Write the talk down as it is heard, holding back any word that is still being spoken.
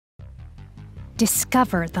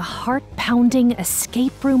Discover the heart-pounding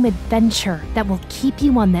escape room adventure that will keep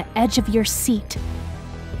you on the edge of your seat.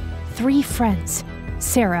 Three friends,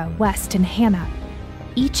 Sarah, West, and Hannah,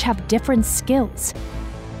 each have different skills.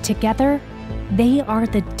 Together, they are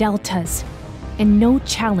the Deltas, and no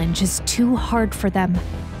challenge is too hard for them.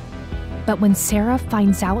 But when Sarah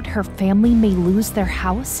finds out her family may lose their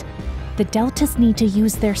house, the Deltas need to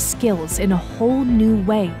use their skills in a whole new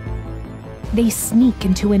way. They sneak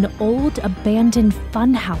into an old, abandoned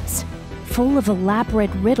funhouse full of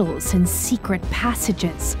elaborate riddles and secret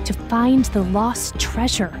passages to find the lost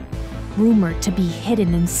treasure, rumored to be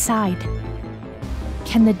hidden inside.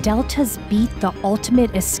 Can the Deltas beat the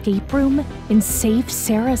ultimate escape room and save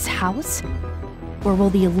Sarah's house? Or will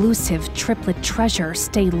the elusive triplet treasure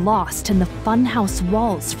stay lost in the funhouse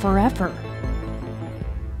walls forever?